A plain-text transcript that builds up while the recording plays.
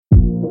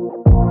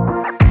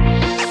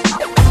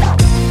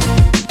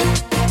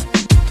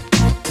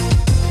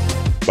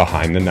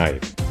Behind the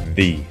Knife,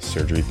 the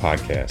surgery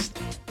podcast.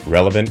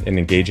 Relevant and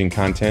engaging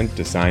content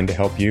designed to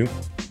help you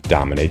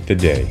dominate the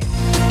day.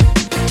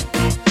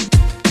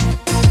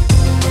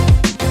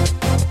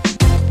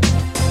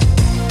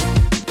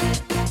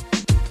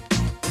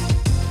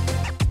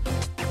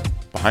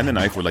 Behind the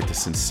Knife would like to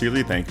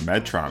sincerely thank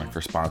Medtronic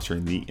for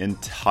sponsoring the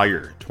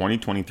entire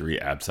 2023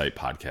 AbSite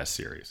podcast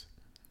series.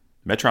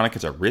 Medtronic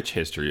has a rich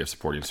history of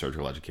supporting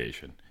surgical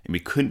education, and we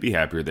couldn't be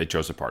happier they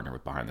chose to partner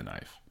with Behind the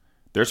Knife.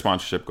 Their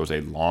sponsorship goes a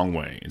long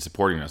way in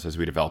supporting us as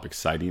we develop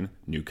exciting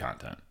new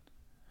content.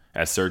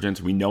 As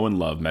surgeons, we know and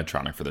love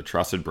Medtronic for their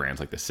trusted brands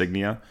like the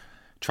Signia,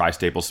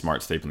 Tri-Staple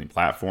Smart Stapling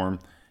Platform,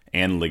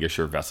 and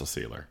LigaSure Vessel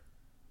Sealer.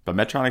 But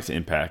Medtronic's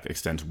impact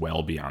extends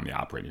well beyond the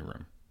operating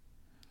room.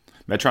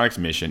 Medtronic's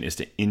mission is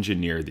to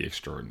engineer the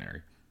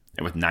extraordinary.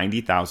 And with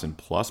 90,000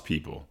 plus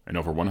people in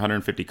over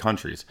 150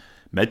 countries,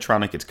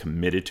 Medtronic is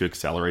committed to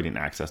accelerating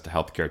access to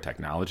healthcare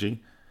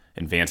technology,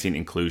 advancing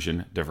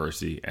inclusion,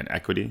 diversity, and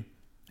equity,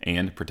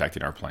 and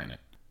protecting our planet.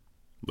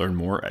 Learn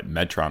more at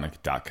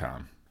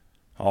medtronic.com.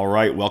 All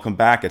right, welcome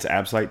back. It's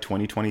AbSite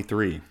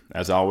 2023.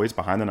 As always,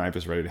 Behind the Knife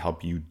is ready to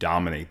help you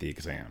dominate the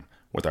exam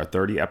with our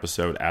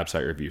 30-episode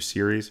AbSite review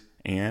series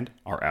and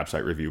our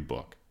AbSite review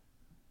book.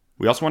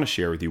 We also want to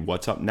share with you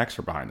what's up next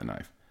for Behind the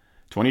Knife.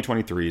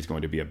 2023 is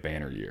going to be a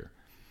banner year.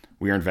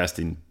 We are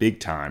investing big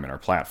time in our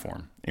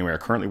platform, and we are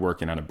currently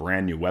working on a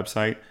brand new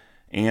website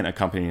and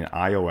accompanying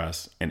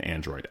iOS and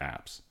Android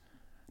apps.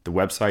 The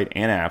website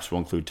and apps will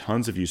include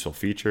tons of useful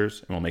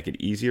features and will make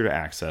it easier to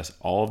access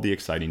all of the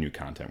exciting new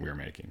content we are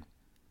making.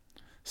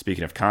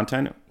 Speaking of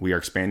content, we are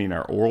expanding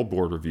our oral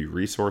board review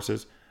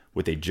resources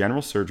with a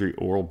general surgery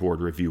oral board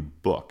review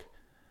book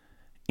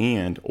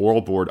and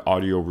oral board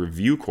audio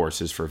review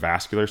courses for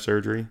vascular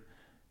surgery,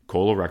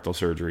 colorectal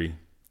surgery,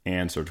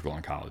 and surgical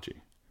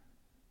oncology.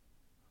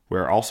 We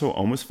are also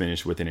almost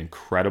finished with an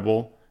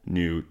incredible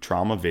new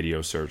trauma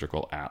video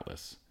surgical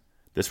atlas.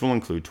 This will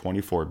include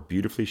 24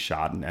 beautifully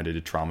shot and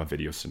edited trauma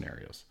video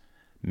scenarios,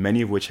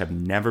 many of which have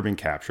never been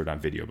captured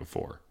on video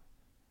before.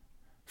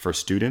 For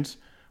students,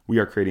 we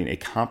are creating a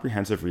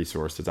comprehensive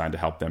resource designed to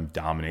help them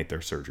dominate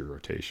their surgery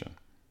rotation.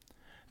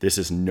 This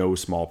is no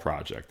small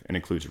project and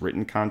includes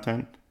written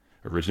content,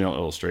 original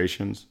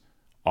illustrations,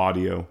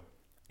 audio,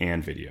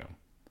 and video.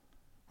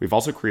 We've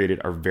also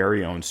created our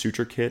very own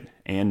suture kit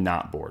and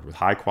knot board with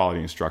high-quality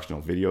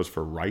instructional videos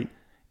for right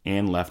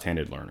and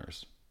left-handed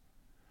learners.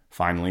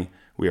 Finally,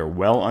 we are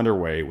well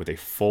underway with a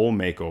full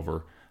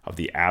makeover of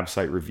the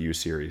AbSite review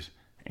series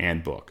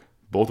and book,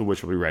 both of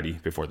which will be ready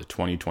before the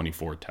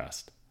 2024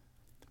 test.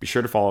 Be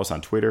sure to follow us on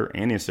Twitter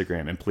and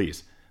Instagram, and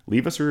please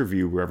leave us a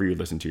review wherever you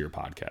listen to your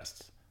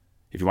podcasts.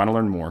 If you want to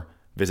learn more,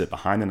 visit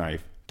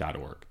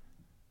behindtheknife.org.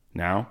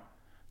 Now,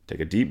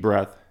 take a deep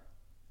breath.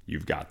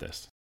 You've got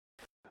this.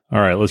 All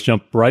right, let's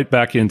jump right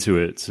back into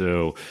it.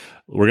 So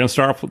we're going to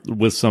start off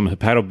with some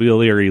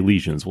hepatobiliary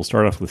lesions. We'll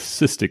start off with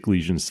cystic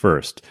lesions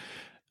first.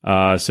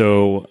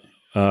 Wu,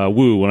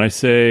 when I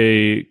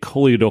say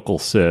choledochal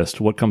cyst,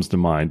 what comes to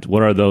mind?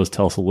 What are those?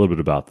 Tell us a little bit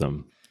about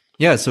them.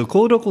 Yeah, so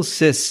choledochal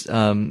cysts,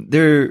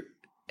 their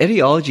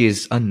etiology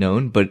is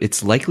unknown, but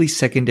it's likely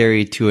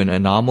secondary to an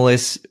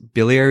anomalous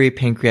biliary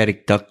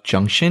pancreatic duct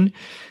junction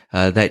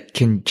that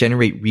can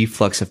generate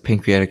reflux of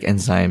pancreatic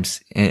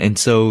enzymes. And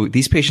so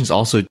these patients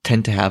also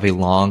tend to have a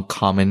long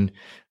common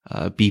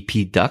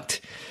BP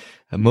duct.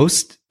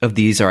 Most of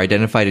these are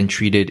identified and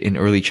treated in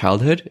early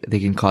childhood.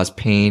 They can cause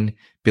pain,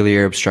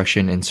 biliary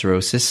obstruction, and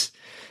cirrhosis.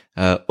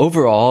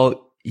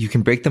 Overall, you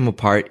can break them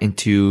apart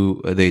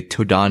into the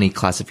Todani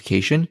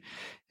classification.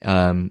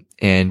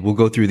 And we'll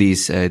go through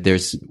these.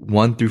 There's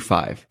 1 through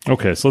 5.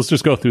 Okay, so let's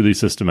just go through these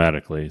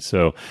systematically.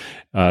 So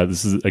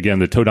this is, again,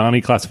 the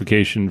Todani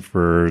classification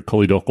for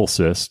choledochal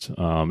cyst.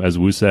 As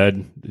Wu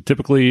said,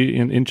 typically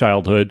in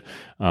childhood.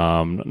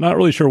 Not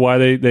really sure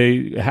why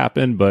they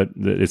happen, but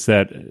it's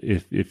that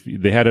if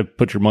they had to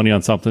put your money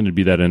on something, it'd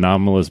be that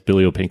anomalous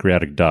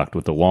biliopancreatic duct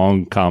with the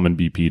long common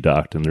BP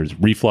duct, and there's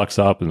reflux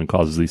up and it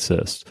causes these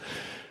cysts.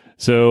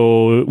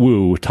 So,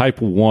 Wu,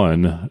 type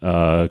 1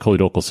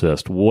 choledochal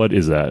cyst, what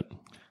is that?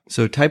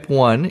 So type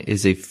 1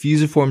 is a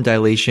fusiform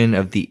dilation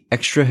of the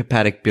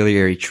extrahepatic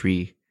biliary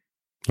tree.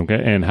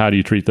 Okay, and how do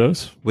you treat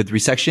those? With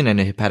resection and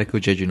a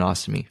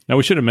hepaticojejunostomy. Now,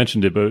 we should have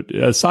mentioned it, but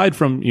aside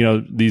from,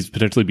 these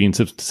potentially being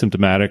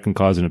symptomatic and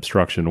causing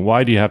obstruction,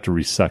 why do you have to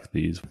resect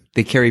these?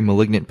 They carry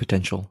malignant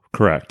potential.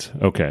 Correct.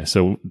 Okay,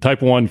 so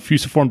type 1,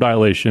 fusiform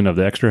dilation of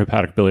the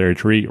extrahepatic biliary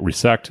tree,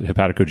 resect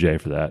hepatico-J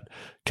for that.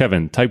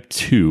 Kevin, type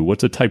 2,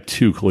 what's a type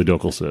 2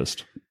 choledochal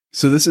cyst?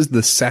 So this is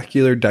the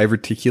saccular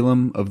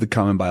diverticulum of the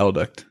common bile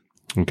duct.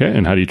 Okay,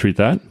 and how do you treat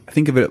that? I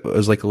think of it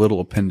as like a little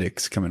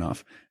appendix coming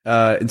off.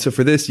 And so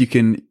for this, you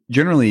can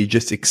generally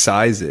just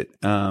excise it.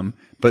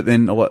 But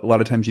then a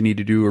lot of times you need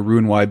to do a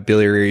Roux-en-Y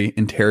biliary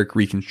enteric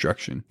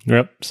reconstruction.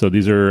 Yep. So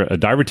these are a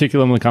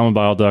diverticulum in the common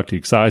bile duct. You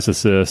excise the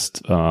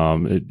cyst,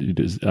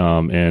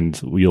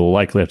 and you'll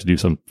likely have to do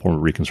some form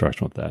of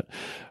reconstruction with that.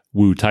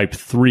 Wu, type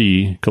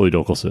 3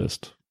 choledochal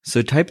cyst.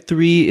 So type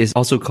 3 is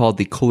also called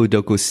the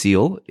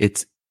choledococele.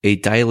 It's a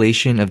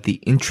dilation of the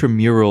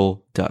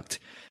intramural duct.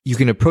 You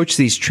can approach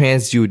these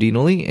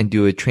transduodenally and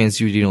do a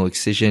transduodenal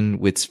excision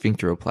with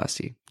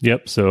sphincteroplasty.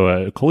 Yep.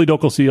 So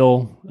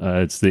choledococele,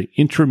 it's the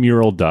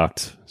intramural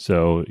duct.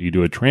 So you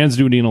do a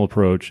transduodenal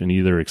approach and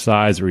either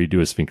excise or you do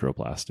a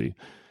sphincteroplasty.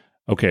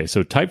 Okay.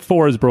 So type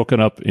 4 is broken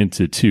up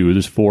into two.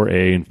 There's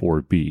 4A and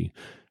 4B.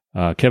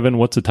 Kevin,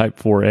 what's a type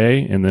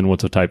 4A and then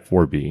what's a type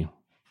 4B?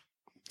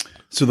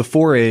 So the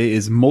 4A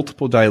is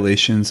multiple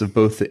dilations of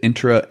both the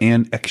intra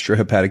and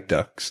extrahepatic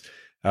ducts.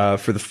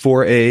 For the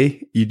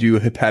 4A, you do a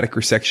hepatic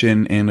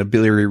resection and a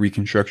biliary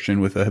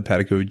reconstruction with a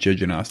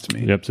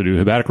hepaticojejunostomy. Yep. So do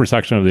hepatic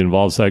resection of the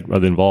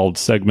involved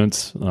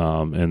segments,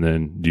 and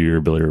then do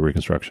your biliary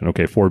reconstruction.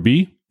 Okay.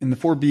 4B. And the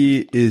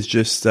 4B is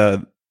just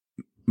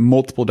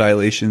multiple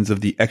dilations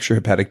of the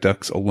extrahepatic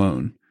ducts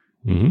alone.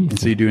 Mm-hmm. And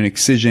so you do an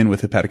excision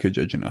with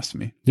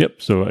hepaticojejunostomy.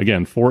 Yep. So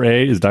again,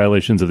 4A is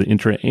dilations of the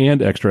intra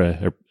and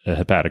extra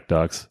hepatic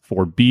ducts.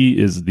 4B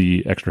is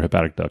the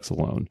extrahepatic ducts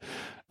alone.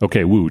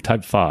 Okay. Woo.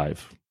 Type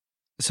 5.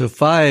 So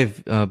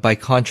 5, by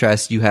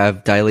contrast, you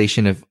have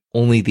dilation of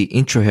only the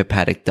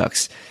intrahepatic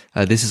ducts.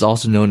 This is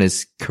also known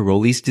as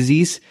Caroli's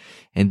disease,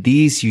 and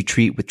these you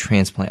treat with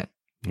transplant.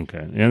 Okay.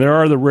 And there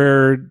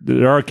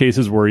are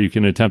cases where you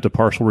can attempt a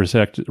partial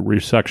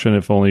resection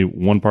if only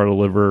one part of the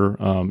liver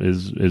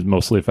is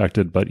mostly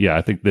affected. But yeah,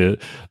 I think the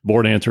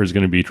board answer is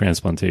going to be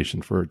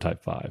transplantation for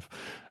type 5.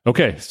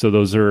 Okay. So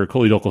those are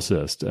choledochal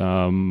cysts.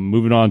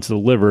 Moving on to the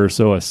liver.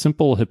 So a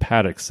simple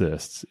hepatic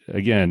cyst.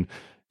 Again,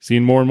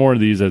 seeing more and more of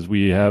these as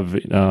we have,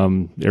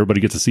 everybody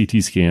gets a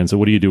CT scan. So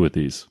what do you do with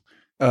these?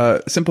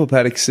 Simple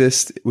hepatic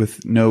cyst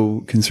with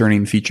no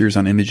concerning features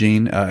on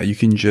imaging. You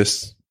can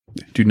just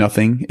do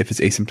nothing if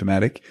it's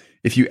asymptomatic.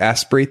 If you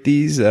aspirate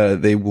these,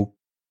 they will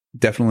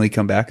definitely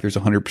come back. There's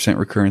a 100%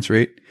 recurrence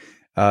rate.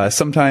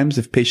 Sometimes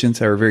if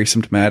patients are very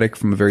symptomatic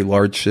from a very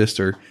large cyst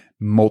or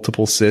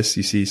multiple cysts,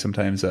 you see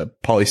sometimes a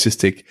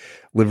polycystic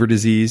liver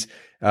disease.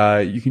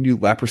 You can do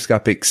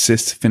laparoscopic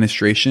cyst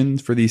fenestration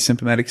for these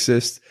symptomatic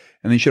cysts.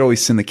 And then you should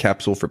always send the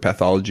capsule for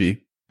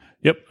pathology.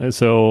 Yep.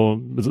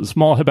 So it's a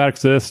small hepatic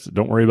cyst.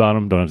 Don't worry about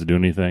them. Don't have to do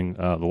anything.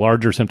 The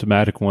larger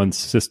symptomatic ones,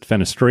 cyst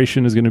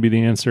fenestration is going to be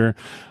the answer.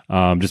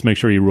 Just make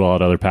sure you rule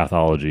out other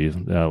pathology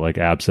like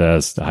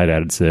abscess,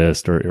 hydatid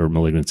cyst, or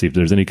malignancy. If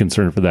there's any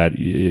concern for that,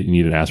 you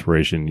need an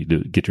aspiration. You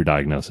need to get your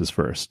diagnosis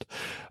first.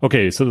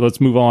 Okay. So let's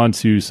move on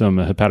to some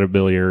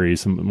hepatobiliary,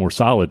 some more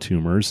solid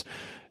tumors.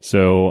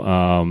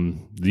 So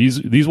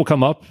these will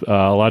come up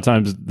a lot of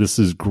times. This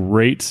is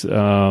great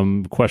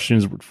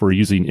questions for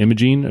using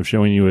imaging of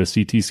showing you a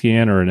CT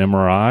scan or an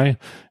MRI,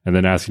 and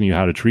then asking you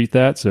how to treat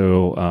that.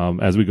 So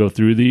as we go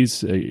through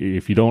these,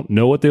 if you don't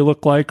know what they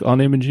look like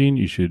on imaging,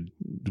 you should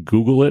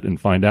Google it and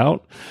find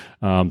out.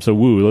 So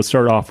let's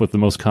start off with the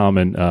most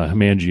common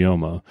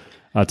hemangioma.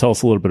 Tell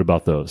us a little bit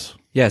about those.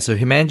 Yeah, so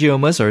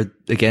hemangiomas are,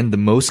 again, the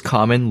most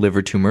common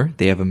liver tumor.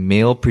 They have a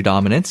male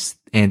predominance,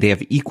 and they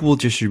have equal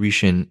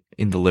distribution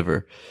in the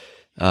liver.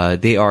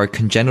 They are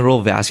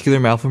congenital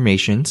vascular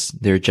malformations.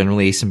 They're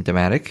generally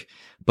asymptomatic,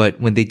 but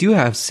when they do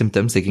have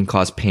symptoms, they can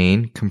cause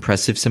pain,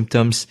 compressive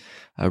symptoms.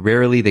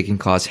 Rarely, they can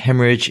cause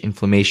hemorrhage,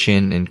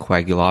 inflammation, and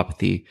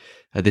coagulopathy.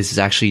 This is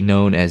actually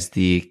known as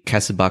the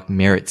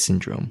Kasabach-Merritt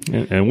syndrome.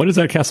 And what is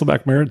that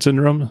Kasabach-Merritt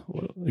syndrome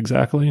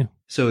exactly?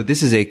 So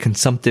this is a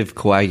consumptive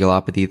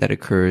coagulopathy that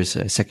occurs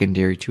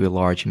secondary to a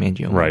large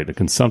hemangioma. Right, a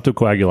consumptive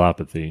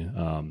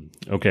coagulopathy.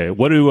 Okay,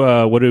 what do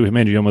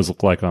hemangiomas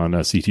look like on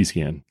a CT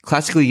scan?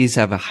 Classically, these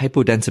have a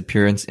hypodense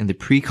appearance in the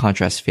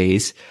pre-contrast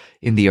phase.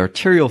 In the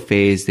arterial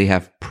phase, they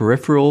have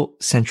peripheral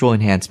central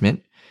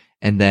enhancement.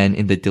 And then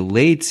in the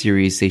delayed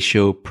series, they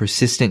show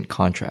persistent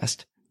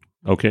contrast.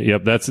 Okay.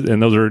 Yep.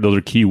 Those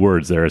are key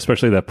words there,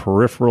 especially that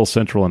peripheral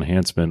central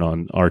enhancement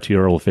on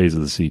arterial phase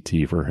of the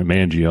CT for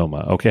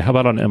hemangioma. Okay. How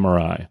about on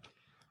MRI?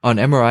 On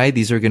MRI,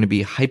 these are going to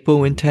be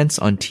hypointense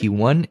on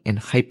T1 and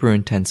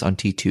hyperintense on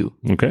T2.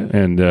 Okay.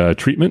 And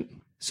treatment?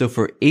 So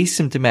for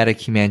asymptomatic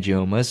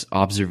hemangiomas,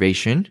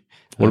 observation.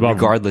 What about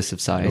regardless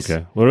of size?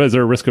 Okay. What is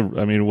there a risk of?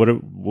 I mean,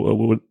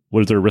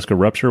 what is there a risk of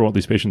rupture? Won't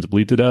these patients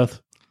bleed to death?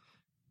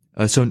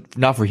 So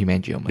not for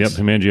hemangiomas. Yep,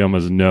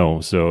 hemangiomas, no.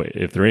 So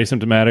if they're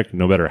asymptomatic,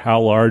 no matter how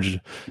large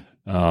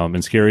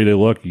and scary they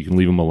look, you can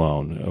leave them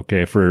alone.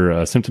 Okay,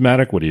 for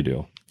symptomatic, what do you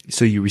do?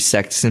 So you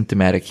resect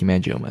symptomatic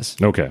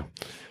hemangiomas. Okay.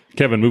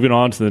 Kevin, moving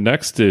on to the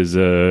next is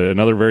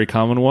another very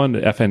common one,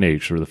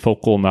 FNH, or the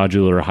focal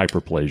nodular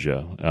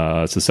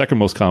hyperplasia. It's the second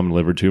most common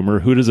liver tumor.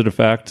 Who does it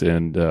affect,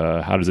 and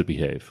how does it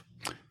behave?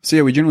 So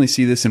yeah, we generally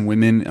see this in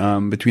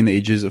women between the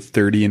ages of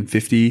 30 and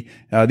 50.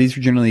 These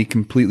are generally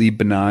completely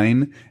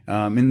benign,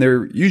 and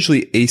they're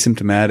usually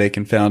asymptomatic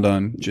and found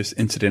on just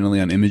incidentally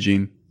on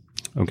imaging.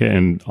 Okay,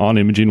 and on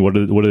imaging, what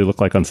do they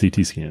look like on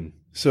CT scan?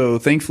 So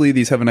thankfully,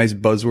 these have a nice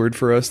buzzword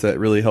for us that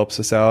really helps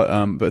us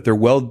out. But they're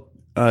well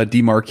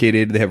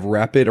demarcated. They have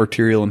rapid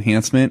arterial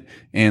enhancement,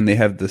 and they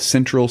have the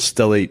central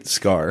stellate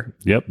scar.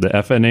 Yep, the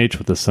FNH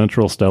with the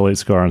central stellate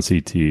scar on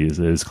CT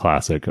is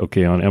classic.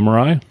 Okay, on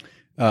MRI?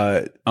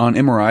 On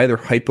MRI, they're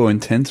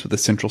hypointense with a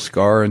central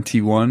scar on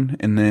T1,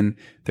 and then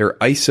they're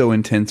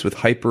isointense with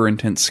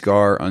hyperintense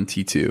scar on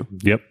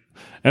T2. Yep.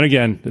 And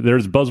again,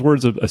 there's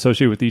buzzwords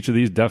associated with each of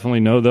these. Definitely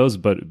know those,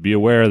 but be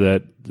aware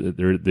that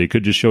they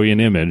could just show you an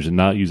image and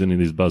not use any of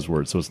these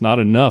buzzwords. So it's not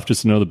enough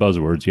just to know the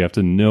buzzwords. You have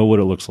to know what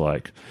it looks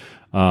like.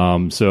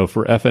 So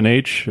for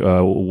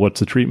FNH, what's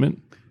the treatment?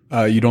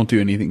 You don't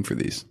do anything for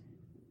these.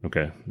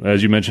 Okay.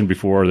 As you mentioned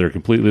before, they're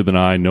completely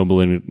benign, no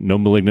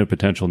malignant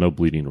potential, no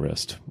bleeding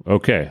risk.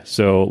 Okay.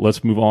 So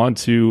let's move on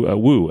to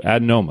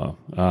adenoma.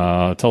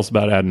 Tell us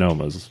about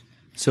adenomas.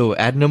 So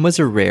adenomas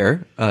are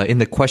rare. In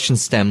the question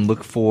stem,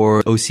 look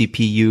for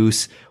OCP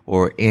use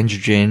or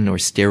androgen or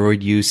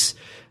steroid use.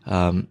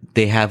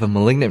 They have a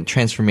malignant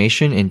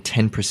transformation in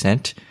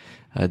 10%.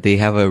 They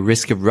have a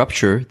risk of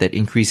rupture that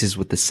increases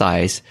with the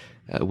size,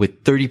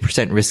 with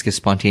 30% risk of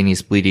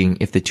spontaneous bleeding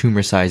if the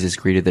tumor size is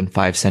greater than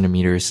 5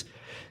 centimeters.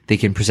 They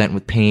can present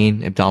with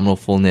pain, abdominal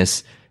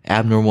fullness,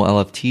 abnormal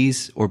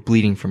LFTs, or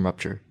bleeding from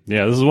rupture.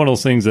 Yeah, this is one of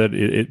those things that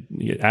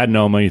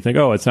adenoma, you think,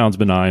 oh, it sounds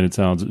benign,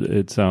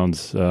 it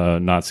sounds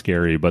not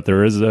scary, but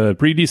there is a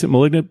pretty decent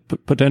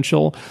malignant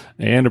potential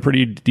and a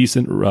pretty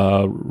decent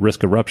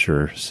risk of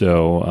rupture.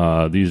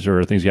 So these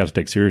are things you have to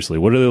take seriously.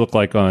 What do they look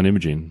like on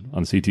imaging,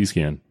 on CT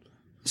scan?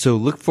 So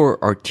look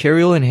for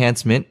arterial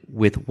enhancement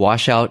with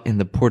washout in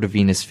the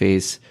portovenous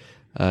phase.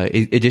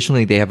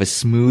 Additionally, they have a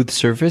smooth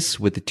surface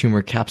with the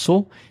tumor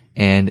capsule,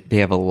 and they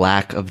have a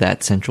lack of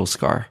that central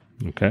scar.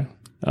 Okay.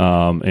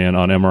 And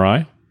on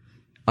MRI?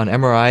 On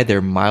MRI,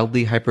 they're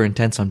mildly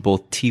hyperintense on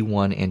both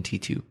T1 and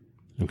T2.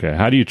 Okay.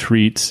 How do you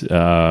treat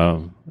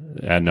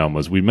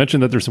adenomas? We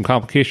mentioned that there's some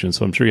complications,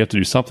 so I'm sure you have to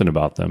do something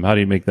about them. How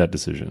do you make that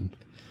decision?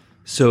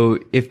 So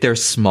if they're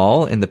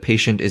small and the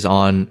patient is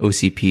on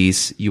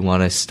OCPs, you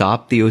want to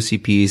stop the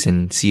OCPs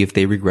and see if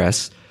they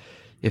regress.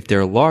 If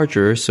they're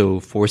larger, so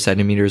 4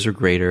 centimeters or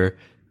greater,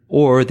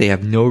 or they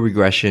have no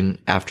regression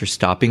after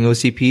stopping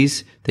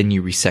OCPs, then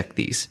you resect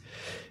these.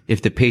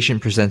 If the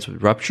patient presents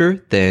with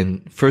rupture,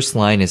 then first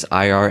line is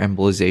IR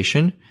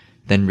embolization,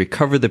 then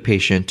recover the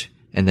patient,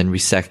 and then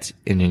resect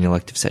in an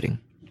elective setting.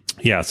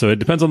 Yeah, so it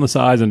depends on the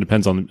size and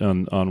depends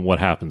on what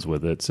happens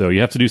with it. So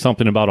you have to do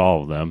something about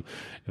all of them.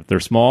 If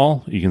they're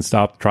small, you can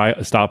try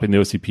stopping the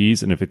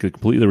OCPs, and if it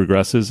completely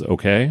regresses,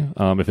 okay.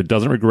 If it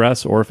doesn't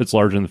regress, or if it's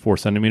larger than 4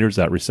 centimeters,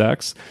 that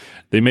resects.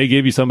 They may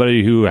give you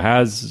somebody who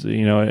has,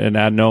 an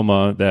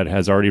adenoma that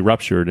has already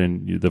ruptured,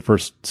 and the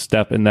first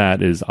step in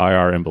that is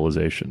IR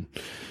embolization.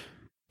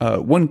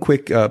 One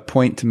quick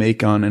point to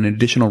make on an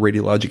additional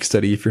radiologic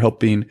study, if you're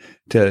helping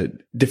to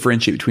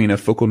differentiate between a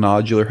focal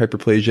nodular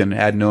hyperplasia and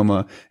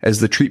adenoma, as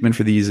the treatment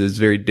for these is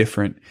very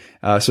different.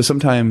 So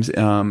sometimes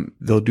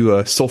they'll do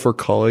a sulfur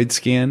colloid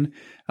scan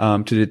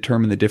to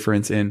determine the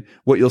difference. And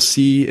what you'll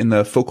see in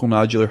the focal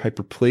nodular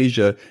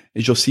hyperplasia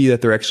is you'll see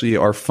that there actually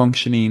are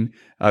functioning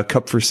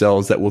Kupffer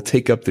cells that will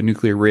take up the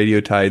nuclear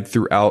radiotide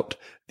throughout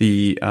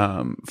the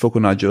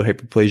focal nodular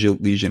hyperplasia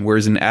lesion,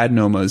 whereas in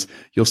adenomas,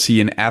 you'll see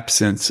an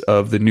absence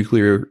of the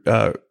nuclear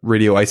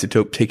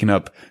radioisotope taken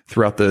up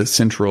throughout the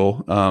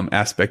central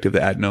aspect of the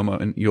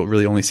adenoma, and you'll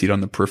really only see it on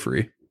the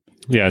periphery.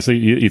 Yeah, so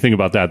you think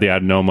about that. The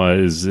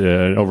adenoma is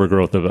an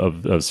overgrowth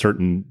of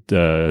certain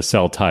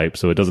cell type,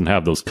 so it doesn't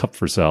have those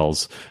Kupffer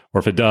cells, or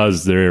if it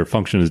does, their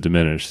function is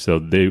diminished. So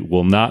they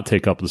will not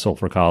take up the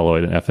sulfur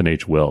colloid, and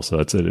FNH will. So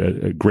that's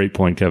a great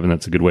point, Kevin.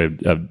 That's a good way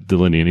of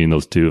delineating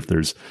those two if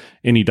there's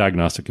any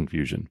diagnostic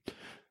confusion.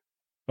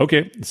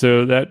 Okay,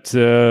 so that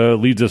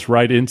leads us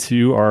right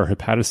into our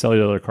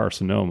hepatocellular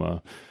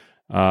carcinoma.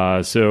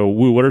 So,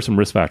 Wu, what are some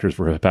risk factors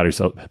for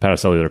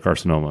hepatocellular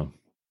carcinoma?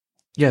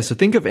 Yeah, so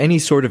think of any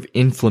sort of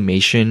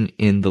inflammation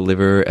in the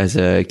liver as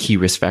a key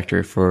risk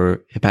factor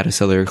for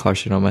hepatocellular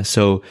carcinoma.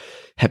 So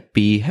Hep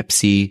B, Hep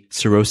C,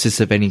 cirrhosis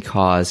of any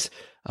cause,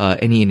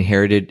 any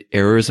inherited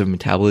errors of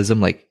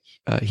metabolism like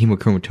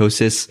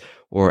hemochromatosis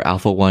or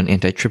alpha-1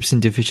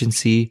 antitrypsin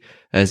deficiency,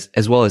 as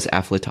well as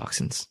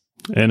aflatoxins.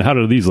 And how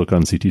do these look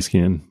on CT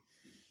scan?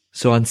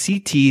 So on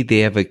CT, they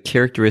have a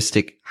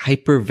characteristic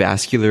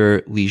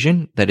hypervascular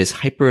lesion that is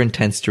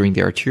hyperintense during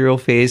the arterial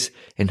phase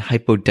and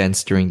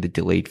hypodense during the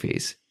delayed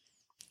phase.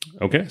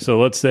 Okay, so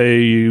let's say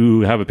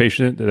you have a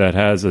patient that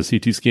has a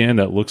CT scan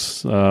that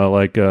looks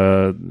like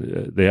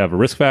they have a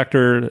risk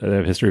factor, they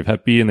have a history of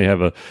Hep B, and they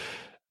have a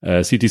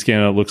CT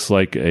scan that looks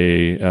like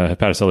a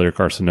hepatocellular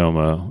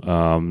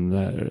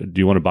carcinoma.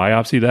 Do you want to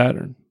biopsy that?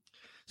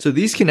 So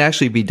these can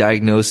actually be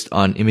diagnosed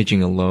on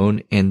imaging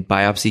alone, and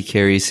biopsy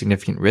carries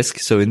significant risk.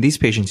 So in these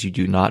patients, you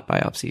do not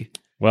biopsy.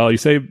 Well, you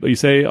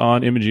say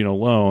on imaging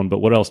alone, but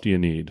what else do you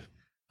need?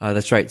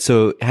 That's right.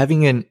 So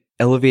having an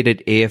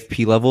elevated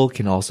AFP level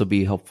can also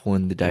be helpful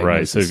in the diagnosis.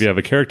 Right. So if you have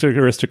a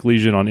characteristic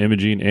lesion on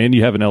imaging and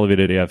you have an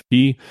elevated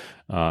AFP,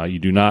 you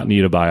do not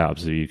need a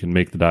biopsy. You can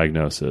make the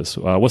diagnosis.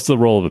 What's the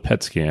role of a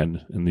PET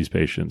scan in these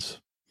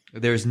patients?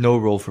 There's no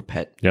role for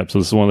PET. Yep. So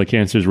this is one of the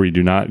cancers where you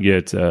do not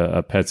get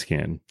a PET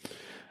scan.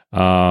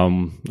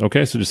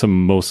 Okay, so just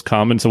some most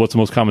common. So what's the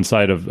most common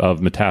site of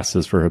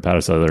metastasis for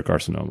hepatocellular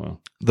carcinoma?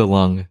 The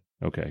lung.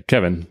 Okay.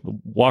 Kevin,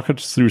 walk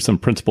us through some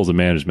principles of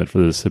management for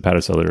this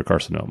hepatocellular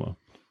carcinoma.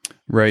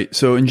 Right.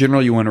 So in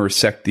general, you want to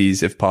resect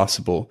these if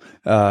possible.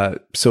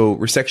 So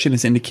resection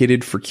is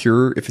indicated for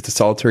cure if it's a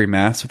solitary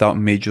mass without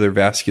major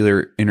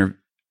vascular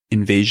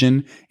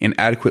invasion and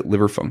adequate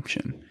liver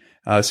function.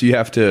 So you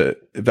have to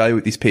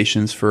evaluate these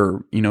patients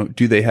for,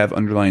 do they have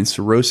underlying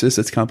cirrhosis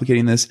that's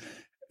complicating this?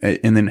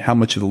 And then how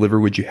much of the liver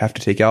would you have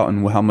to take out,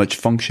 and how much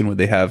function would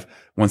they have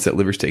once that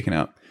liver's taken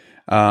out?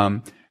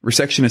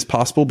 Resection is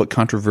possible, but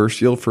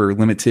controversial for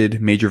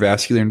limited major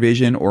vascular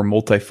invasion or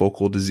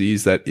multifocal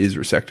disease that is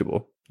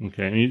resectable.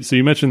 Okay, so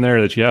you mentioned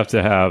there that you have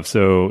to have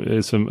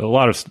a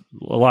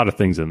lot of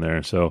things in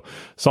there. So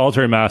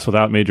solitary mass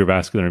without major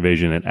vascular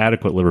invasion and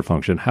adequate liver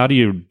function. How do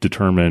you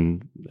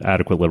determine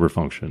adequate liver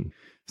function?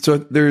 So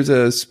there's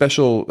a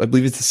special, I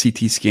believe it's a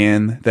CT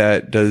scan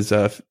that does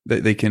that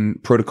they can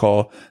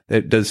protocol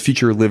that does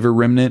feature liver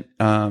remnant,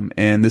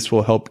 and this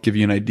will help give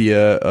you an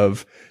idea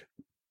of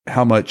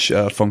how much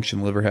function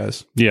the liver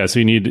has. Yeah, so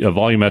you need a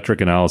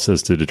volumetric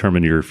analysis to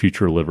determine your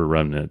future liver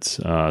remnants.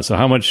 So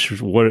how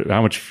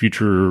much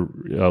future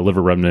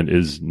liver remnant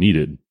is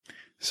needed?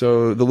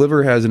 So the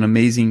liver has an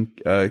amazing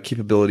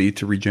capability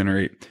to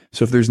regenerate.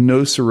 So if there's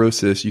no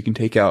cirrhosis, you can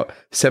take out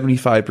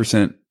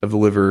 75% of the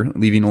liver,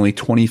 leaving only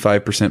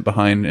 25%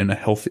 behind in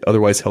a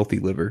otherwise healthy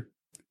liver.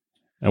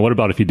 And what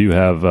about if you do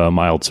have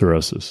mild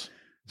cirrhosis?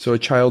 So a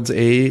child's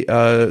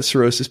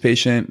cirrhosis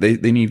patient,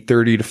 they need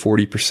 30 to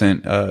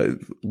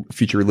 40%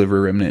 future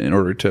liver remnant in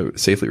order to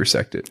safely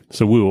resect it.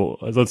 So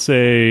let's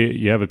say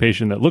you have a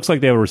patient that looks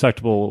like they have a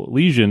resectable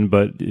lesion,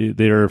 but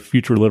their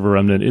future liver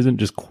remnant isn't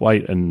just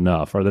quite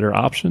enough. Are there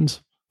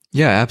options?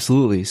 Yeah,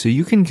 absolutely. So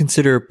you can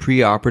consider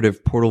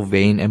preoperative portal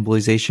vein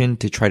embolization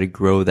to try to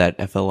grow that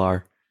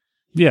FLR.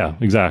 Yeah,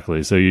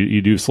 exactly. So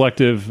you do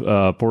selective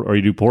selective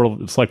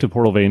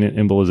portal vein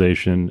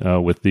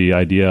embolization with the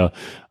idea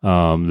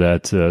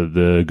that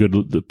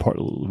the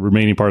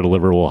remaining part of the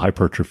liver will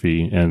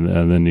hypertrophy, and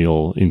then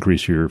you'll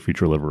increase your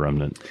future liver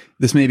remnant.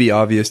 This may be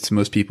obvious to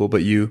most people,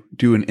 but you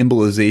do an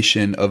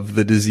embolization of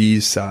the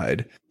disease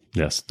side.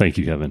 Yes, thank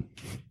you, Kevin.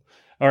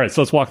 All right,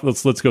 so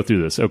let's go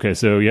through this. Okay,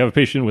 so you have a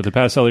patient with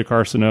hepatocellular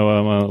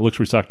carcinoma, looks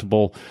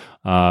resectable.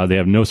 They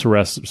have no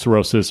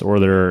cirrhosis, or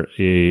they're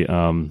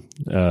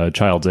a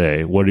child's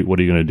A. What are you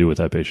going to do with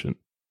that patient?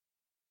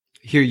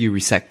 Here you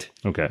resect.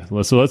 Okay,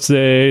 so let's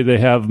say they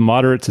have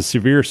moderate to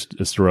severe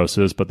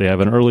cirrhosis, but they have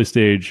an early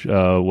stage,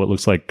 what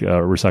looks like a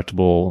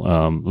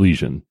resectable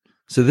lesion.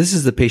 So this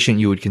is the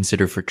patient you would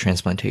consider for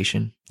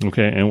transplantation.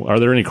 Okay, and are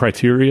there any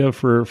criteria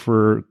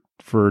for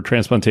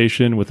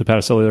transplantation with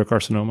hepatocellular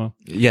carcinoma?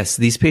 Yes,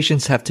 these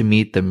patients have to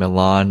meet the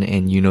Milan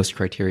and UNOS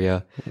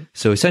criteria.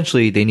 So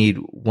essentially, they need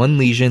one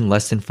lesion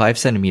less than 5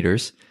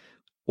 centimeters,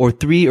 or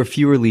 3 or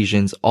fewer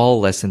lesions,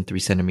 all less than 3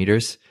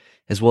 centimeters,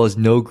 as well as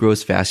no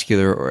gross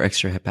vascular or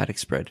extrahepatic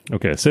spread.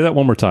 Okay, say that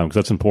one more time because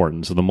that's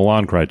important. So the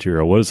Milan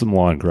criteria, what is the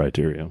Milan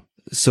criteria?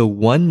 So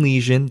one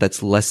lesion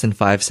that's less than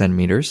 5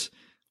 centimeters,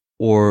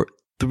 or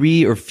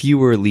 3 or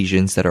fewer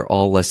lesions that are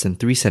all less than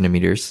 3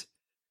 centimeters,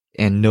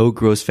 and no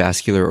gross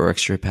vascular or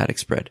extrahepatic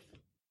spread.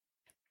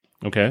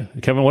 Okay.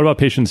 Kevin, what about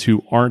patients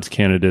who aren't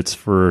candidates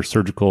for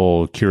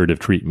surgical curative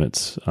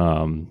treatments?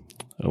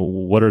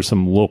 What are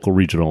some local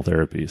regional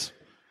therapies?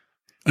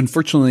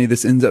 Unfortunately,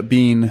 this ends up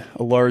being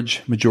a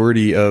large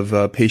majority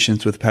of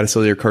patients with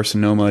hepatocellular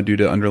carcinoma due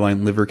to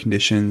underlying liver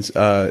conditions.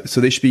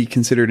 So they should be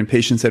considered in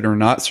patients that are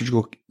not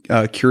surgical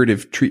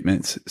curative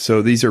treatments.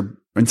 So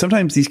and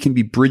sometimes these can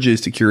be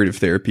bridges to curative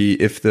therapy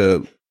if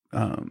the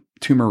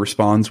tumor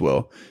responds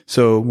well.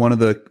 So one of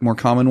the more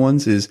common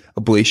ones is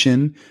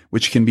ablation,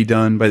 which can be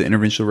done by the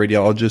interventional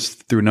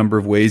radiologist through a number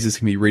of ways. This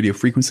can be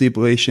radiofrequency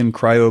ablation,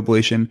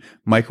 cryoablation,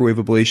 microwave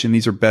ablation.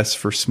 These are best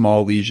for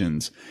small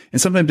lesions. And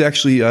sometimes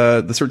actually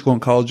the surgical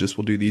oncologist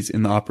will do these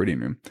in the operating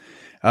room.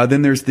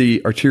 Then there's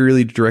the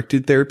arterially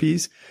directed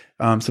therapies,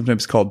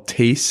 sometimes called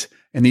TACE,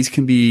 and these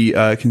can be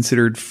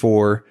considered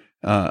for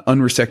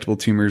unresectable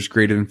tumors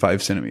greater than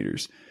 5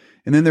 centimeters.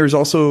 And then there's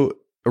also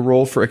a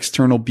role for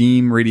external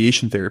beam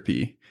radiation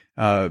therapy.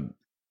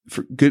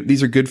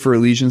 These are good for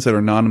lesions that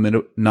are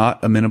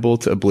not amenable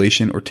to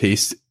ablation or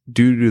TACE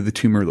due to the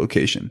tumor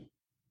location.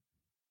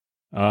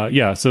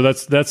 So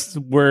that's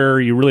where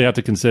you really have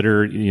to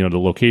consider, the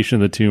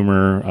location of the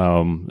tumor,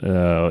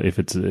 if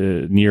it's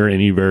near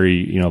any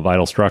very,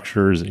 vital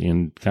structures,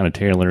 and kind of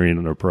tailoring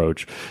an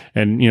approach.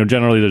 And,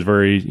 generally there's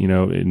very,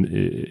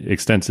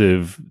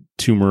 extensive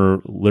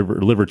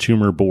liver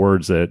tumor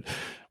boards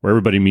where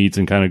everybody meets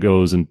and kind of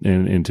goes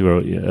into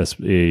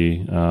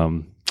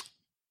a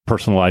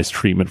personalized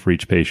treatment for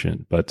each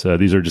patient. But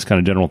these are just kind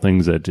of general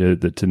things that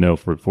to know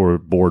for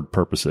board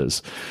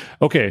purposes.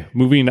 Okay,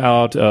 moving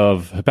out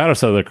of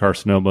hepatocellular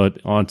carcinoma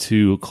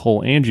onto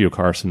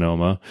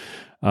cholangiocarcinoma.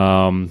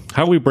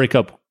 How do we break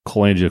up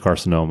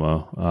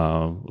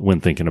cholangiocarcinoma when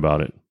thinking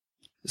about it?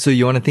 So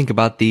you want to think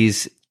about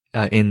these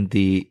in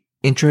the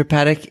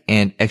intrahepatic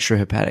and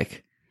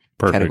extrahepatic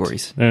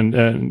categories.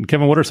 And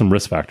Kevin, what are some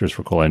risk factors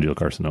for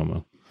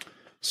cholangiocarcinoma?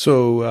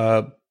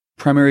 So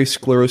primary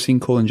sclerosing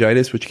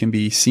cholangitis, which can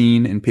be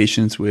seen in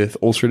patients with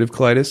ulcerative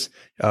colitis,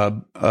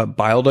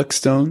 bile duct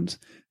stones,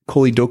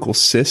 choledochal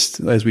cyst,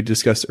 as we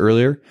discussed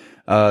earlier.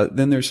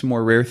 Then there's some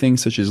more rare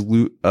things such as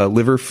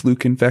liver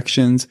fluke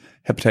infections,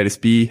 hepatitis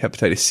B,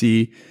 hepatitis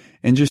C,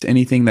 and just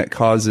anything that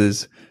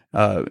causes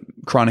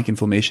chronic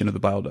inflammation of the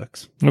bile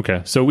ducts.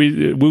 Okay, so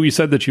we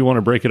said that you want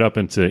to break it up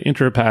into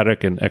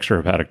intrahepatic and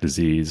extrahepatic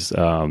disease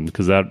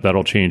because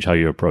that'll change how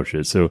you approach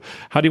it. So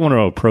how do you want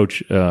to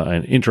approach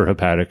an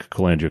intrahepatic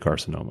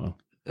cholangiocarcinoma?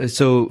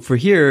 So for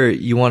here,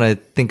 you want to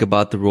think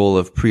about the role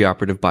of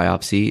preoperative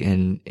biopsy,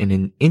 and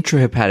in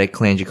intrahepatic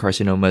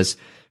cholangiocarcinomas,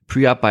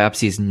 pre-op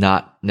biopsy is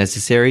not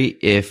necessary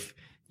if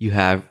you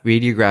have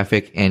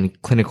radiographic and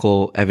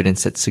clinical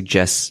evidence that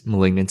suggests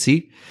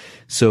malignancy.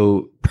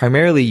 So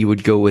primarily you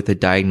would go with a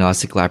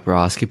diagnostic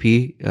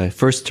laparoscopy,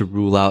 first to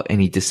rule out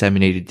any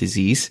disseminated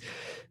disease.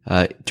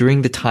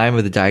 During the time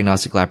of the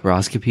diagnostic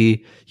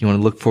laparoscopy, you want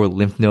to look for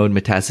lymph node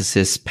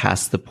metastasis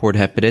past the port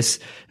hepatis,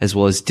 as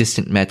well as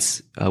distant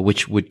mets,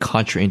 which would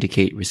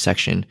contraindicate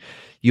resection.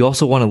 You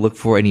also want to look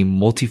for any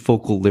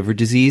multifocal liver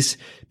disease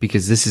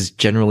because this is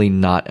generally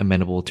not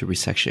amenable to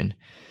resection.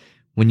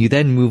 When you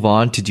then move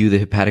on to do the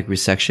hepatic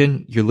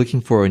resection, you're looking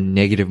for a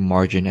negative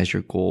margin as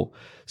your goal.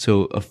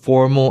 So a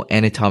formal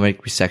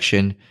anatomic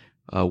resection,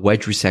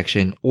 wedge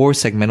resection, or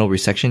segmental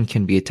resection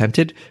can be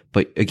attempted,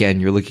 but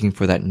again, you're looking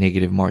for that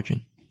negative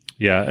margin.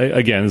 Yeah,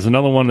 again, there's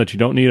another one that you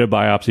don't need a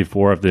biopsy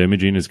for if the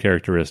imaging is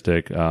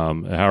characteristic.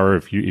 However,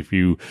 if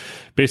you,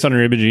 based on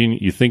your imaging,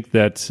 you think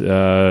that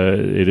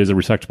it is a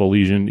resectable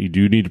lesion, you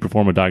do need to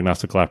perform a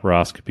diagnostic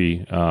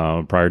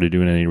laparoscopy prior to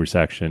doing any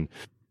resection.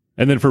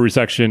 And then for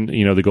resection,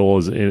 the goal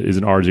is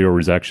an R0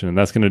 resection, and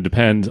that's going to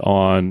depend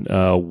on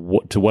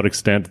to what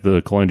extent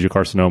the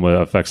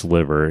cholangiocarcinoma affects the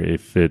liver.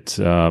 If it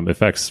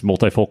affects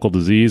multifocal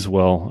disease,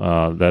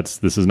 well,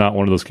 this is not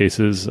one of those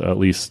cases, at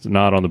least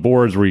not on the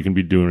boards where you can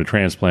be doing a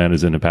transplant,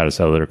 is in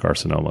hepatocellular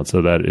carcinoma.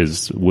 So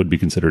that would be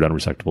considered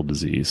unresectable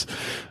disease.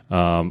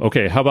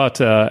 Okay, how about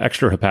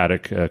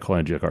extrahepatic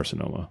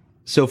cholangiocarcinoma?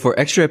 So for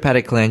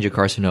extrahepatic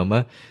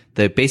cholangiocarcinoma,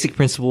 the basic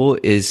principle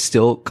is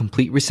still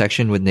complete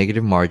resection with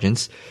negative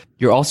margins.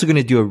 You're also going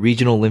to do a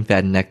regional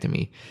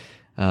lymphadenectomy.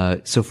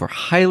 So for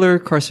hilar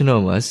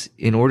carcinomas,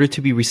 in order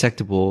to be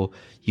resectable,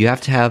 you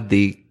have to have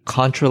the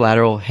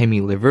contralateral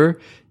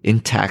hemiliver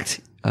intact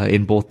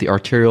in both the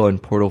arterial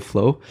and portal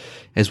flow,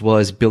 as well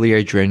as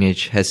biliary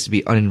drainage has to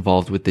be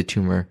uninvolved with the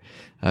tumor.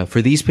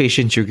 For these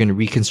patients, you're going to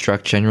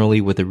reconstruct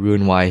generally with a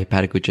Roux-en-Y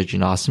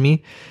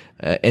hepaticojejunostomy.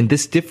 And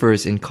this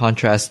differs in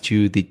contrast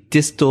to the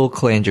distal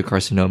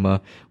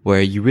cholangiocarcinoma, where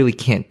you really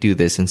can't do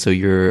this, and so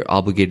you're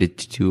obligated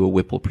to do a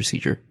Whipple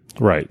procedure.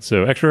 Right.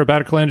 So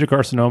extrahepatic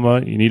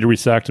cholangiocarcinoma, you need to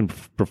resect and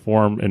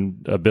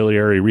perform a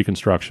biliary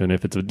reconstruction.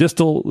 If it's a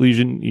distal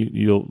lesion,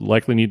 you'll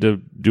likely need to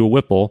do a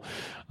Whipple.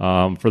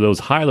 For those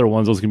hilar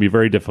ones, those can be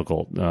very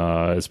difficult,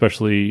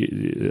 especially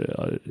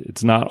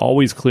it's not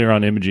always clear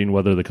on imaging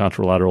whether the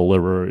contralateral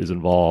liver is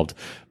involved,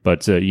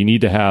 but you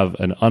need to have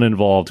an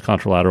uninvolved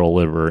contralateral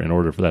liver in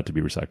order for that to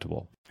be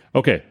resectable.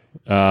 Okay,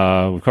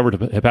 we've covered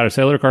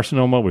hepatocellular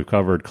carcinoma, we've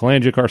covered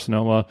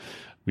cholangiocarcinoma.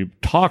 We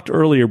talked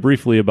earlier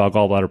briefly about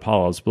gallbladder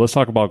polyps, but let's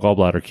talk about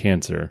gallbladder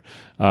cancer.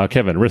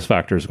 Kevin, risk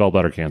factors,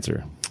 gallbladder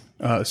cancer.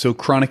 So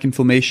chronic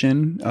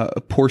inflammation,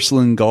 a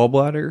porcelain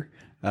gallbladder,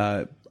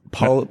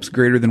 polyps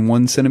greater than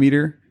 1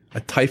 centimeter, a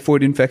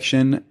typhoid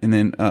infection, and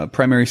then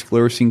primary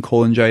sclerosing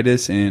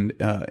cholangitis and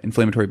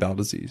inflammatory bowel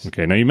disease.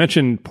 Okay, now you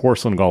mentioned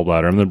porcelain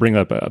gallbladder. I'm going to bring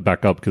that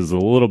back up because it's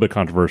a little bit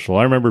controversial.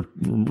 I remember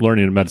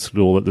learning in med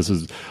school that this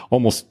is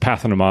almost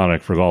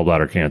pathognomonic for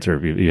gallbladder cancer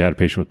if you had a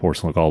patient with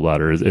porcelain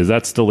gallbladder. Is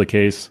that still the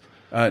case?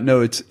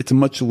 No, it's a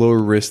much lower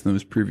risk than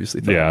was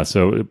previously thought. Yeah,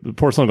 so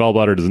porcelain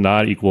gallbladder does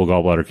not equal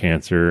gallbladder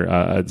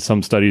cancer.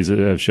 Some studies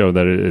have shown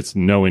that it's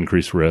no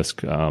increased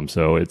risk.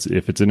 So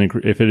if it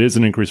is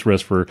an increased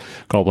risk for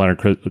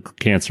gallbladder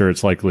cancer,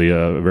 it's likely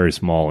a very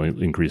small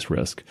increased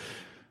risk.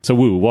 So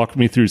Wu, walk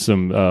me through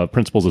some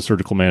principles of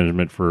surgical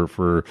management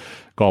for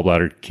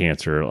gallbladder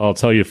cancer. I'll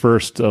tell you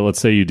first, let's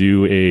say you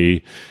do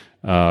a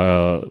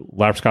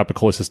laparoscopic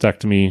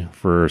cholecystectomy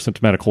for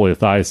symptomatic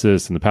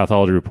cholelithiasis, and the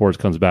pathology reports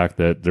comes back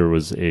that there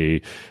was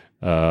a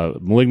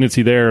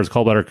malignancy there. It's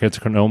gallbladder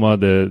carcinoma.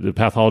 The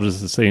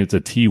pathologist is saying it's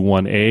a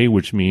T1A,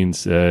 which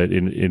means it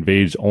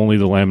invades only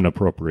the lamina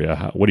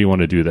propria. What do you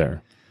want to do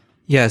there?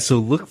 Yeah, so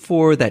look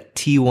for that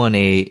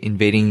T1A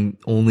invading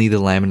only the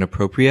lamina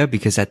propria,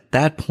 because at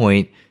that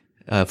point,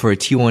 for a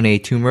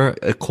T1A tumor,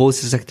 a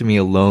cholecystectomy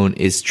alone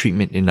is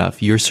treatment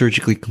enough. You're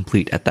surgically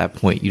complete at that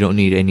point. You don't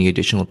need any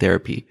additional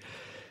therapy.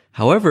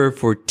 However,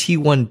 for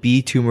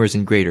T1B tumors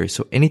and greater,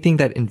 so anything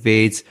that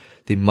invades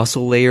the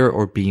muscle layer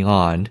or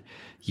beyond,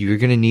 you're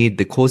going to need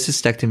the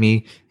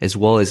cholecystectomy as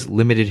well as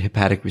limited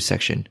hepatic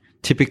resection.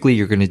 Typically,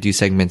 you're going to do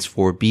segments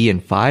 4B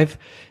and 5,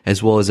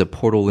 as well as a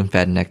portal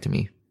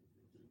lymphadenectomy.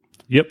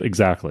 Yep,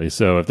 exactly.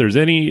 So if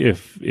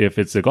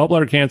it's a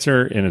gallbladder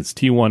cancer and it's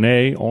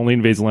T1A, only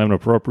invades the lamina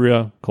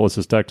propria,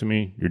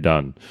 cholecystectomy, you're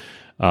done.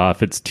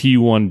 If it's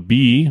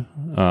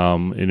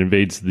T1B, it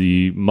invades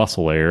the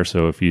muscle layer.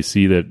 So if you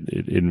see that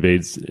it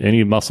invades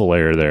any muscle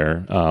layer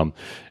there,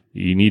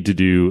 you need to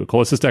do a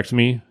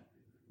cholecystectomy,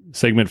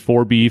 segment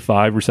 4B5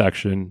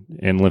 resection,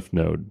 and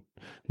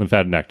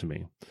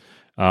lymphadenectomy.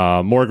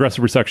 More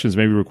aggressive resections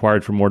may be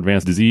required for more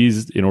advanced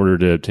disease in order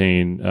to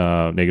obtain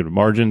negative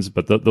margins,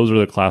 but those are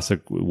the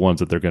classic ones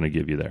that they're going to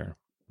give you there.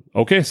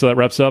 Okay, so that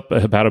wraps up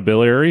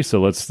hepatobiliary. So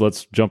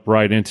let's jump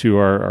right into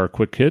our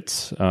quick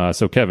hits.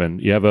 So Kevin,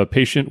 you have a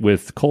patient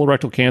with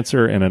colorectal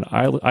cancer and an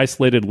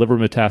isolated liver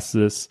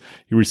metastasis.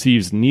 He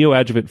receives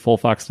neoadjuvant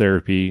FOLFOX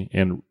therapy,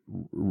 and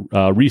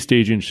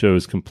restaging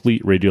shows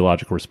complete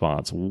radiologic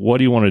response. What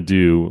do you want to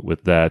do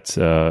with that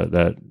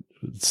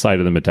site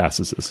of the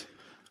metastasis?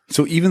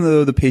 So even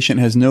though the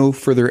patient has no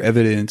further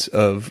evidence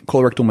of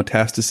colorectal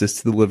metastasis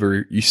to the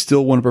liver, you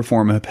still want to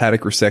perform a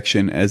hepatic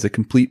resection, as a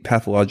complete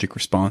pathologic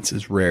response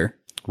is rare.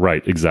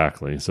 Right,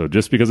 exactly. So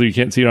just because you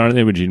can't see it on an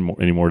imaging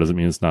anymore doesn't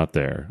mean it's not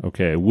there.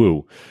 Okay,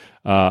 woo.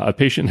 A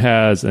patient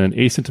has an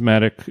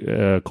asymptomatic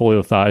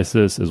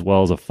cholelithiasis as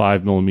well as a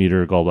 5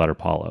 millimeter gallbladder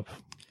polyp.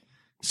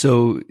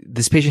 So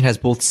this patient has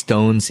both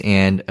stones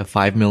and a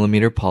 5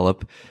 millimeter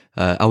polyp.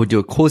 I would do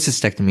a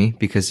cholecystectomy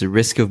because the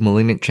risk of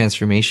malignant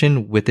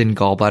transformation within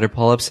gallbladder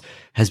polyps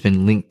has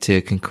been linked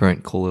to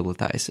concurrent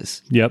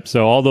cholelithiasis. Yep.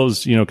 So all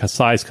those,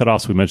 size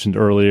cutoffs we mentioned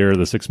earlier,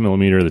 the 6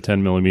 millimeter, the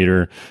 10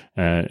 millimeter,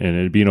 and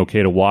it being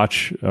okay to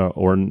watch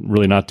or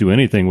really not do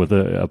anything with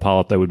a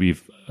polyp that would be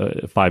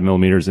 5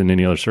 millimeters in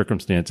any other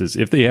circumstances.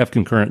 If they have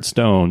concurrent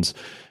stones,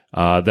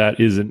 that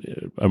is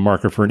a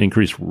marker for an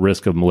increased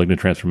risk of malignant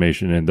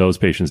transformation, and those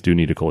patients do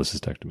need a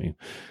cholecystectomy.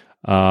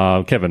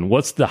 Kevin,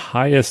 what's the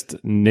highest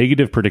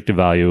negative predictive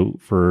value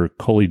for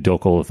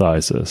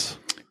choledocholithiasis?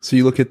 So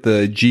you look at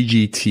the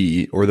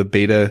GGT, or the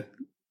beta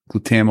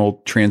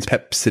glutamyl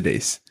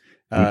transpeptidase.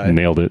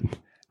 Nailed it.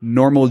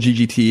 Normal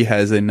GGT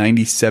has a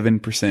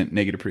 97%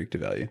 negative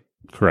predictive value.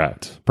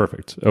 Correct.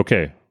 Perfect.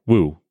 Okay.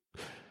 Woo.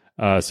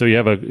 So you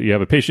have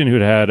a patient who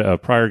had a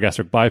prior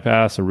gastric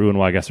bypass, a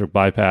Roux-en-Y gastric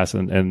bypass,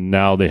 and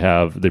now they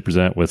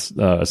present with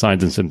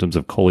signs and symptoms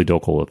of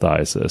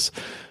choledocholithiasis.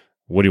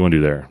 What do you want to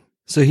do there?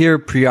 So here,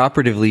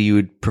 preoperatively, you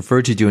would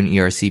prefer to do an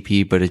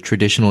ERCP, but a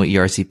traditional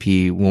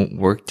ERCP won't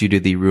work due to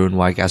the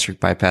Roux-en-Y gastric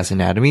bypass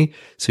anatomy.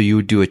 So you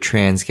would do a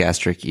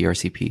transgastric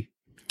ERCP.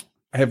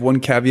 I have one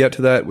caveat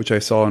to that, which I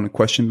saw in a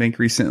question bank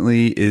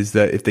recently, is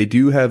that if they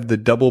do have the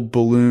double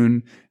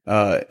balloon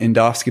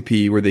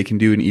endoscopy where they can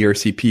do an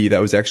ERCP, that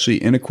was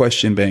actually in a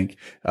question bank,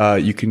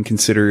 you can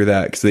consider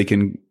that because they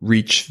can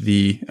reach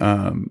the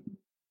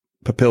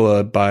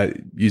papilla by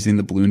using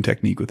the balloon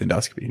technique with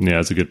endoscopy. Yeah,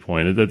 that's a good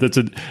point.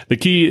 The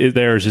key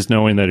there is just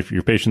knowing that if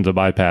your patient's a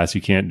bypass,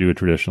 you can't do a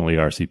traditional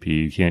ERCP.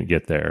 You can't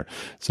get there.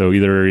 So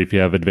either if you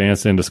have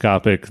advanced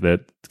endoscopic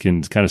that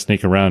can kind of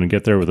snake around and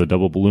get there with a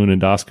double balloon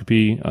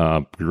endoscopy,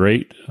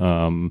 great.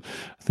 I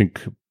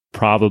think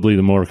probably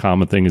the more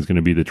common thing is going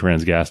to be the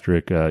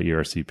transgastric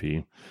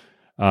ERCP.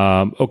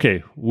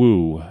 Okay,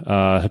 woo.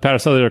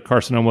 Hepatocellular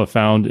carcinoma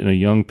found in a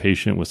young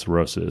patient with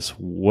cirrhosis.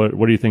 What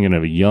are you thinking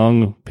of a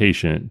young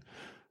patient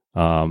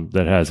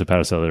that has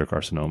hepatocellular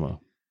carcinoma?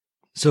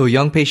 So a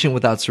young patient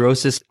without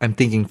cirrhosis, I'm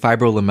thinking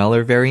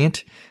fibrolamellar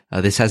variant.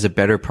 This has a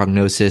better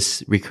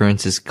prognosis.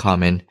 Recurrence is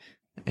common.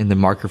 And the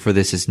marker for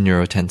this is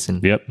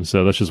neurotensin. Yep.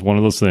 So that's just one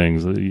of those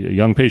things. A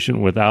young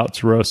patient without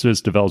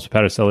cirrhosis develops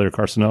hepatocellular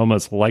carcinoma.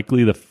 It's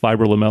likely the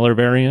fibrolamellar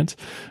variant.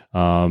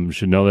 You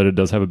should know that it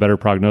does have a better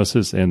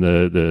prognosis. And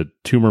the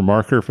tumor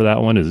marker for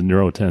that one is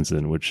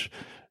neurotensin, which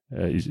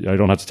I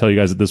don't have to tell you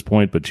guys at this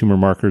point, but tumor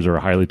markers are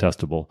highly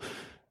testable.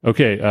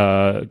 Okay,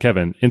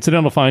 Kevin,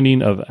 incidental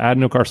finding of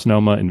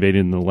adenocarcinoma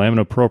invading the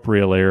lamina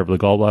propria layer of the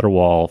gallbladder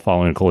wall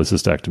following a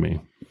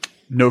cholecystectomy.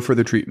 No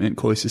further treatment.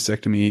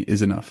 Cholecystectomy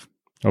is enough.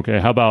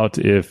 Okay, how about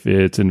if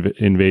it's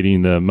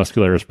invading the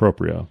muscularis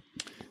propria?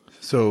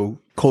 So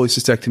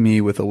cholecystectomy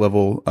with a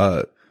level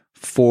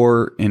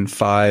 4 and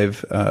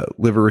 5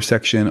 liver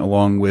resection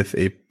along with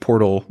a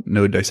portal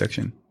node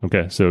dissection.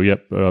 Okay, so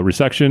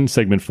resection,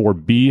 segment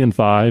 4B and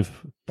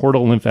 5,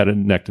 portal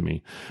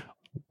lymphadenectomy.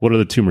 What are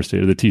the tumor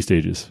stages, the T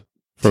stages?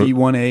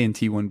 T1A and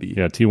T1B.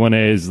 Yeah,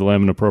 T1A is the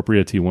lamina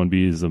propria,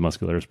 T1B is the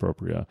muscularis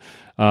propria.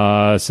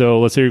 So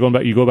let's say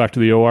you go back to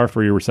the OR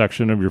for your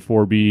resection of your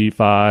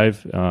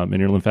 4B5 and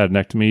your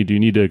lymphadenectomy. Do you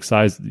need to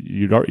excise?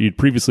 You'd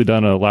previously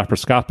done a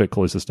laparoscopic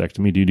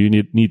cholecystectomy. Do you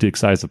need to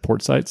excise the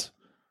port sites?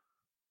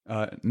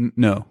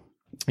 No.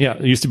 Yeah,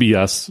 it used to be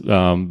yes,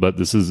 but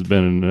this has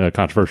been a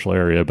controversial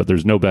area, but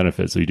there's no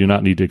benefit, so you do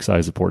not need to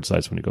excise the port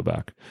sites when you go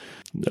back.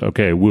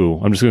 Okay, woo.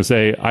 I'm just going to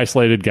say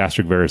isolated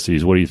gastric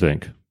varices. What do you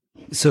think?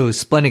 So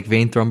splenic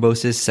vein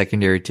thrombosis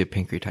secondary to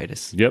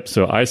pancreatitis. Yep.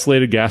 So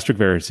isolated gastric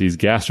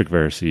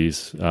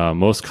varices,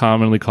 most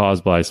commonly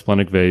caused by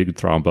splenic vein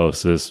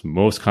thrombosis,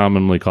 most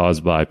commonly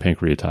caused by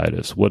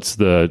pancreatitis. What's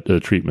the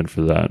treatment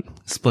for that?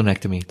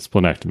 Splenectomy.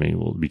 Splenectomy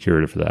will be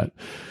curative for that.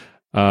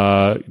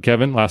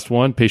 Kevin, last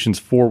one. Patient's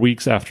 4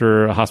 weeks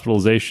after a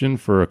hospitalization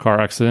for a car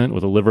accident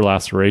with a liver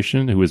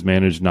laceration who was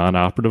managed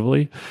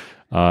non-operatively.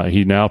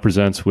 He now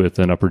presents with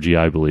an upper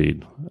GI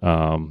bleed.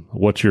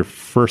 What's your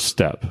first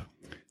step?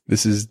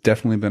 This has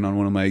definitely been on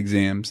one of my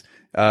exams.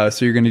 So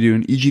you're going to do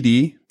an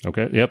EGD.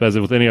 Okay. Yep. As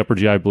with any upper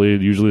GI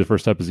bleed, usually the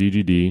first step is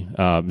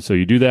EGD. So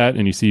you do that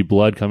and you see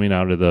blood coming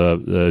out of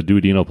the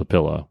duodenal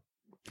papilla.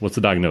 What's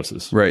the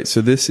diagnosis? Right.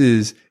 So this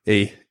is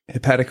a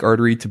hepatic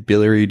artery to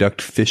biliary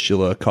duct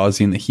fistula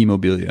causing the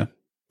hemobilia.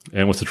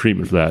 And what's the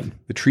treatment for that?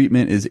 The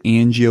treatment is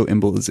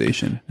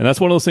angioembolization. And that's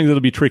one of those things that'll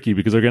be tricky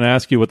because they're going to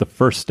ask you what the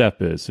first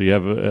step is. So you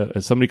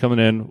have somebody coming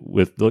in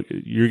with,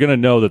 you're going to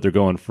know that they're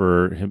going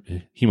for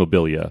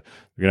hemobilia.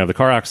 They're going to have the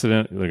car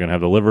accident. They're going to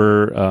have the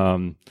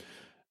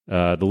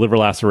liver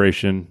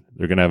laceration.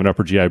 They're going to have an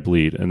upper GI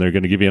bleed, and they're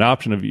going to give you an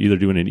option of either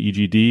doing an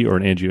EGD or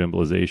an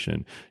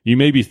angioembolization. You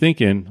may be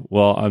thinking,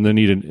 well, I'm going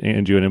to need an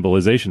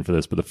angioembolization for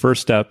this, but the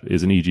first step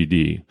is an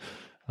EGD.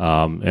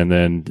 And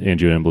then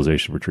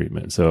angioembolization for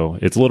treatment. So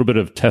it's a little bit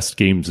of test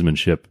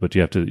gamesmanship, but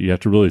you have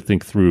to really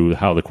think through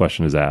how the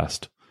question is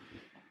asked.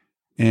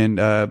 And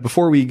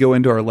before we go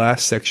into our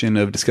last section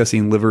of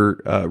discussing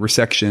liver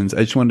resections,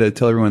 I just wanted to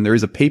tell everyone there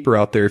is a paper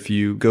out there. If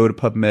you go to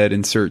PubMed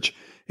and search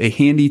a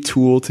handy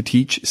tool to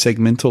teach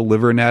segmental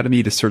liver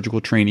anatomy to surgical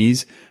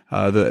trainees,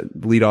 the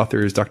lead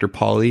author is Dr.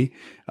 Pauly.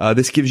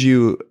 This gives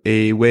you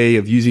a way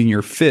of using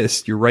your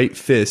right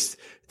fist,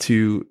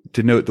 to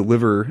denote the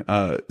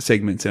liver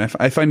segments. And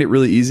I find it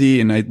really easy,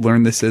 and I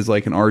learned this as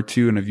like an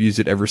R2, and I've used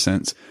it ever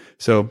since.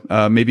 So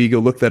maybe go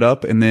look that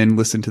up and then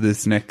listen to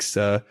this next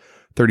 30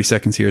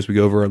 seconds here as we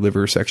go over our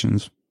liver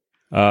sections.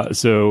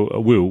 So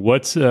Wu,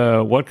 this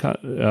will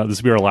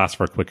be our last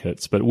of our quick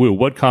hits, but Wu,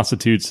 what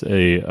constitutes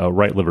a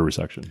right liver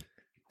resection?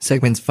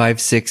 Segments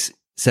 5, 6,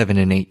 7,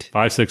 and 8.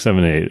 5, 6,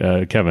 7,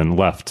 8. Kevin,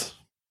 left.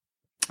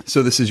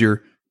 So this is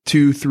your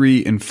 2,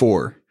 3, and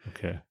 4.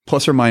 Okay.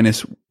 Plus or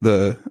minus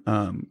the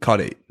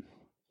caudate.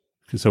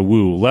 So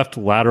Wu, left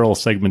lateral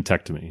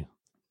segmentectomy.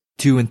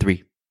 2 and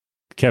 3.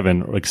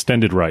 Kevin,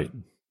 extended right.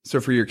 So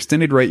for your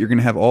extended right, you're going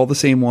to have all the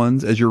same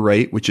ones as your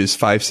right, which is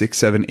 5, 6,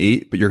 7,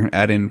 8, but you're going to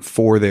add in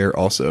 4 there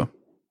also.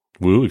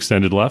 Wu,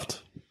 extended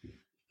left.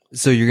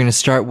 So you're going to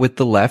start with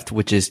the left,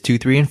 which is 2,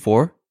 3, and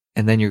 4,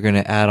 and then you're going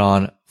to add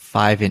on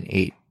 5 and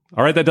 8.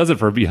 All right, that does it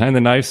for Behind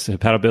the Knife's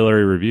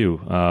hepatobiliary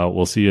review.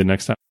 We'll see you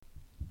next time.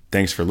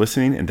 Thanks for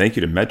listening, and thank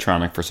you to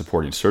Medtronic for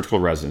supporting surgical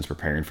residents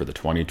preparing for the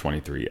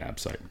 2023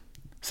 ABSITE.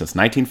 Since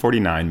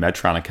 1949,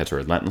 Medtronic has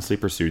relentlessly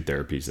pursued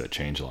therapies that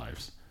change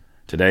lives.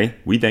 Today,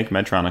 we thank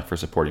Medtronic for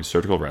supporting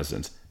surgical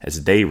residents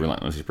as they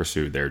relentlessly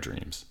pursue their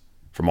dreams.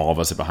 From all of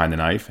us at Behind the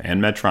Knife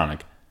and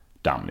Medtronic,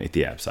 dominate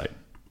the ABSITE.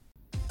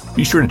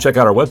 Be sure to check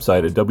out our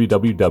website at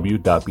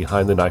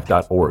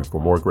www.behindtheknife.org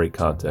for more great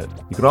content.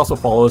 You can also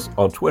follow us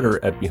on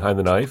Twitter at Behind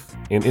the Knife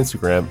and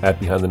Instagram at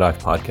Behind the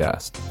Knife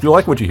Podcast. If you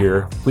like what you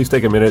hear, please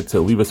take a minute to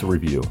leave us a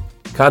review.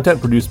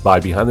 Content produced by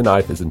Behind the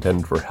Knife is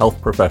intended for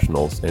health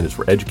professionals and is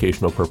for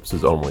educational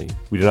purposes only.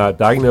 We do not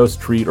diagnose,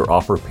 treat, or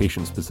offer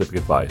patient-specific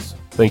advice.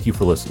 Thank you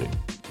for listening.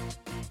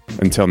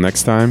 Until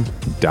next time,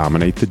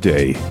 dominate the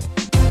day.